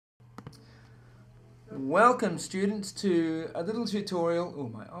Welcome students to a little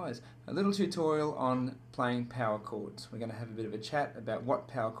tutorial, a little tutorial on playing power chords. We're going to have a bit of a chat about what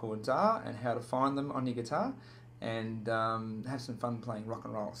power chords are and how to find them on your guitar and have some fun playing rock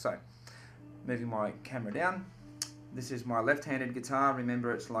and roll. So, moving my camera down, this is my left-handed guitar.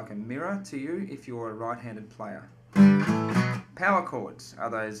 Remember, it's like a mirror to you if you're a right-handed player. Power chords are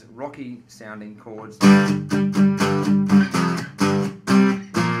those rocky sounding chords.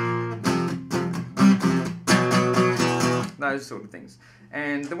 Those sort of things.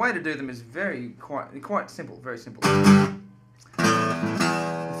 And the way to do them is quite simple, very simple.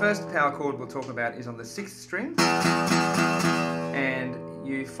 The first power chord we'll talk about is on the 6th string, and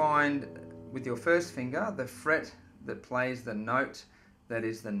you find with your first finger the fret that plays the note that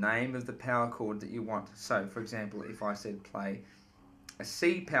is the name of the power chord that you want. So for example, if I said play a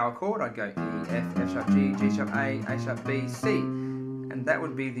C power chord, I'd go E, F, F sharp G, G sharp A, A sharp B, C, and that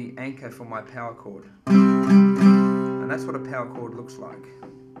would be the anchor for my power chord. And that's what a power chord looks like.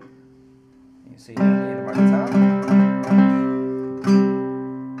 You can see down the end of my guitar.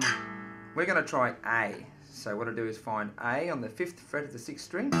 We're going to try A. So what I do is find A on the 5th fret of the 6th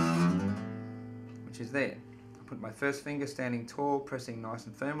string, which is there. I put my first finger standing tall, pressing nice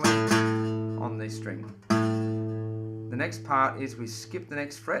and firmly on the string. The next part is we skip the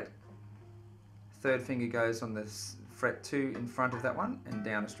next fret. Third finger goes on the fret 2 in front of that one and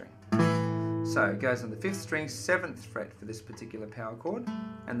down a string. So it goes on the 5th string, 7th fret for this particular power chord,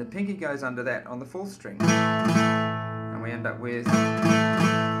 and the pinky goes under that on the 4th string. And we end up with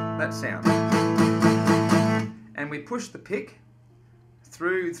that sound. And we push the pick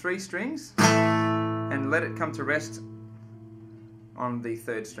through 3 strings and let it come to rest on the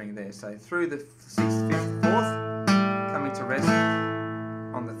 3rd string there. So through the 6th, 5th, 4th, coming to rest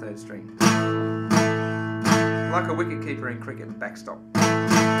on the 3rd string. Like a wicket keeper in cricket, backstop.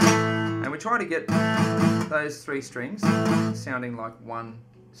 And we try to get those 3 strings sounding like one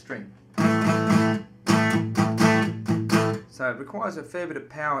string. So it requires a fair bit of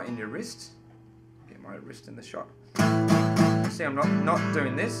power in your wrist. Get my wrist in the shot. See, I'm not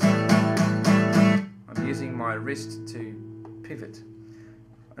doing this. I'm using my wrist to pivot.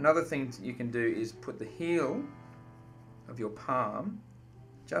 Another thing you can do is put the heel of your palm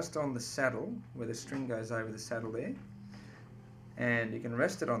just on the saddle, where the string goes over the saddle there. And you can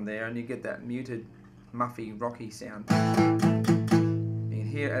rest it on there and you get that muted, muffy, rocky sound. You can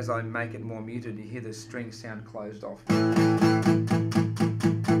hear as I make it more muted, you hear the string sound closed off.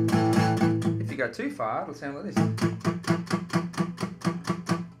 If you go too far, it'll sound like this,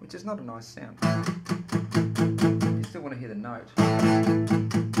 which is not a nice sound. You still want to hear the note.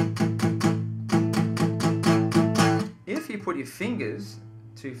 If you put your fingers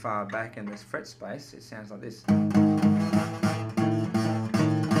too far back in this fret space, it sounds like this.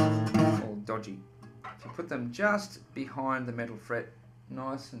 Dodgy. If you put them just behind the metal fret,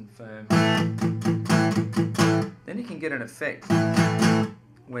 nice and firm, then you can get an effect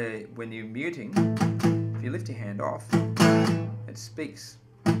where when you're muting, if you lift your hand off, it speaks.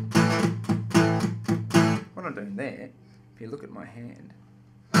 What I'm doing there, if you look at my hand,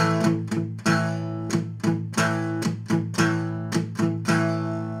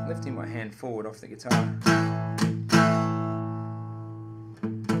 lifting my hand forward off the guitar,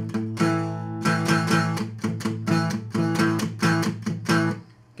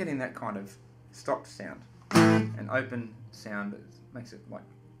 getting that kind of stopped sound. An open sound makes it like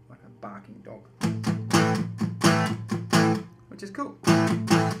a barking dog, which is cool.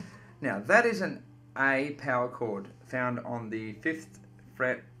 Now that is an A power chord found on the 5th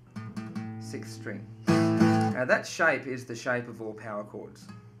fret, 6th string. Now that shape is the shape of all power chords.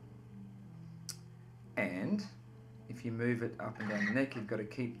 And if you move it up and down the neck, you've got to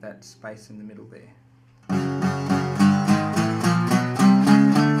keep that space in the middle there.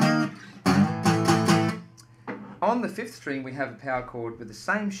 On the 5th string we have a power chord with the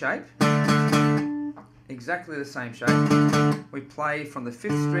same shape, exactly the same shape. We play from the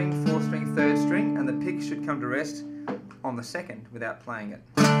 5th string, 4th string, 3rd string, and the pick should come to rest on the 2nd without playing it.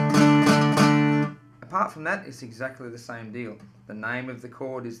 Apart from that, it's exactly the same deal. The name of the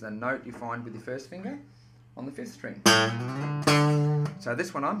chord is the note you find with your first finger on the 5th string. So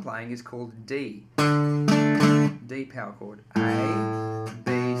this one I'm playing is called D. D power chord. A,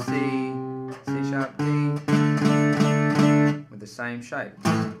 B, C, C sharp, D, with the same shape.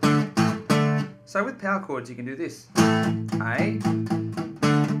 So with power chords you can do this. A,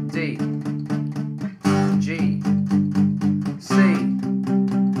 D, G, C,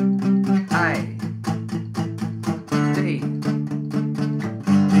 A, D,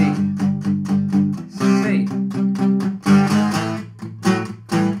 G, C.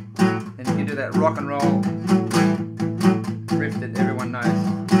 And you can do that rock and roll riff that everyone knows.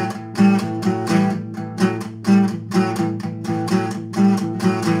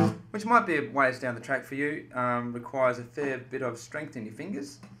 Which might be a ways down the track for you, requires a fair bit of strength in your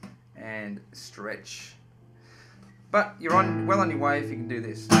fingers and stretch. But you're well on your way if you can do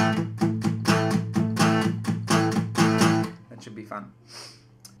this. That should be fun.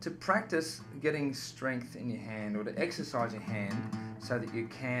 To practice getting strength in your hand, or to exercise your hand so that you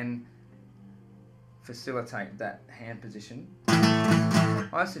can facilitate that hand position,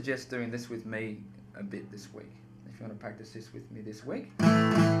 I suggest doing this with me a bit this week. If you want to practice this with me this week,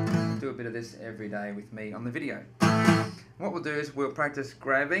 do a bit of this every day with me on the video. What we'll do is we'll practice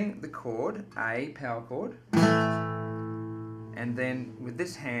grabbing the chord, A, power chord, and then with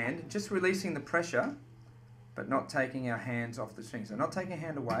this hand, just releasing the pressure, but not taking our hands off the string. So not taking a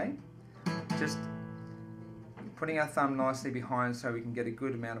hand away, just putting our thumb nicely behind so we can get a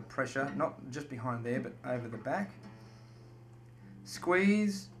good amount of pressure, not just behind there, but over the back.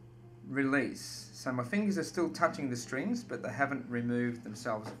 Squeeze, release. So my fingers are still touching the strings, but they haven't removed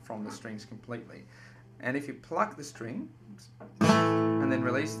themselves from the strings completely. And if you pluck the string and then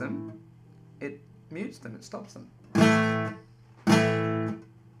release them, it mutes them, it stops them.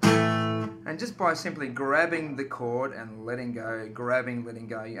 And just by simply grabbing the chord and letting go, grabbing, letting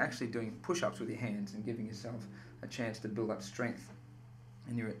go, you're actually doing push-ups with your hands and giving yourself a chance to build up strength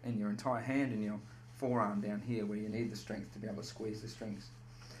in your entire hand and your forearm down here where you need the strength to be able to squeeze the strings.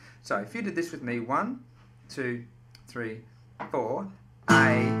 So if you did this with me, 1, 2, 3, 4,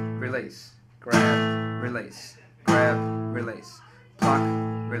 A, release, grab, release, grab, release, pluck,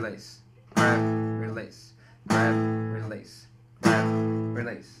 release, grab, release, grab, release, grab,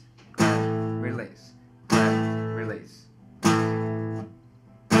 release, grab, release, grab, release.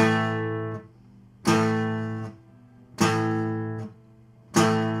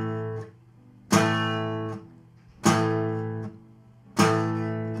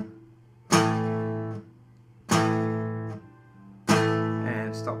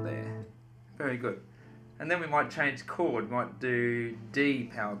 And stop there. Very good. And then we might change chord, might do D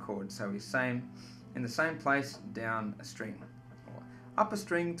power chord. So we're in the same place, down a string. Up a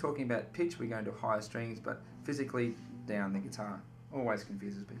string, talking about pitch, we're going to higher strings, but physically down the guitar. Always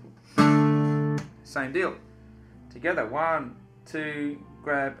confuses people. Same deal. Together, 1, 2,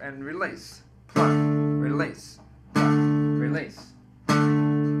 grab and release. Pluck, release, pluck, release.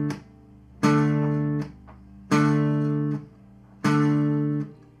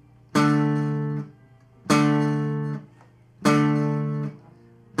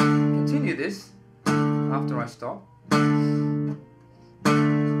 Continue this after I stop,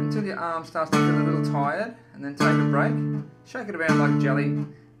 until your arm starts to feel a little tired, and then take a break, shake it around like jelly,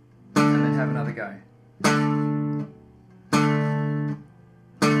 and then have another go.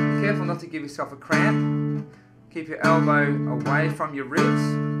 Be careful not to give yourself a cramp. Keep your elbow away from your ribs.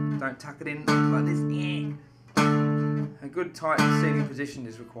 Don't tuck it in like this. A good tight seating position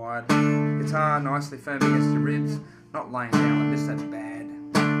is required. Guitar nicely firm against your ribs, not laying down like this, that's bad.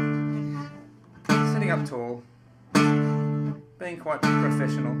 Sitting up tall, being quite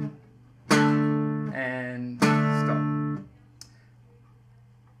professional, and stop.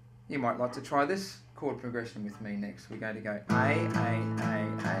 You might like to try this chord progression with me next. We're going to go A,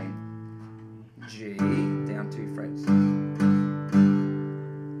 G, down 2 frets.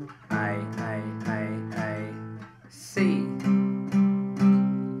 A, C,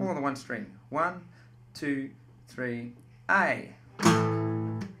 all on the one string. 1, 2, 3, A,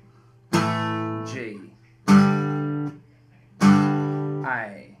 G,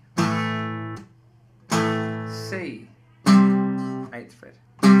 A, C, 8th fret,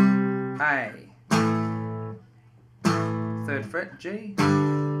 A, 3rd fret, G,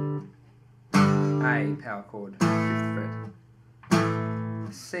 A, power chord, 5th fret,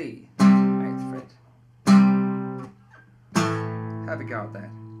 C, 8th fret. Have a go at that.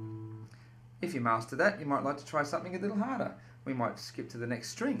 If you master that, you might like to try something a little harder. We might skip to the next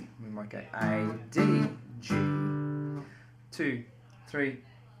string. We might go A, D, G, 2, 3,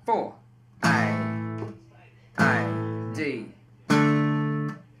 4, A, D,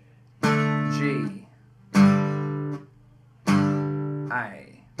 G,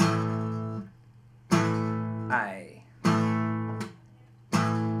 A,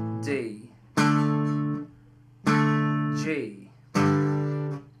 D, G,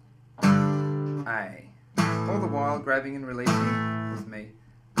 A. All the while grabbing and releasing with me.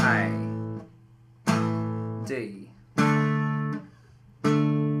 A, D,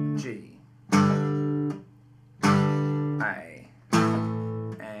 G, A,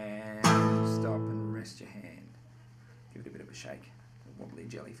 and stop and rest your hand. Give it a bit of a shake. Wobbly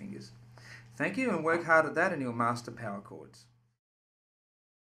jelly fingers. Thank you, and work hard at that and you'll master power chords.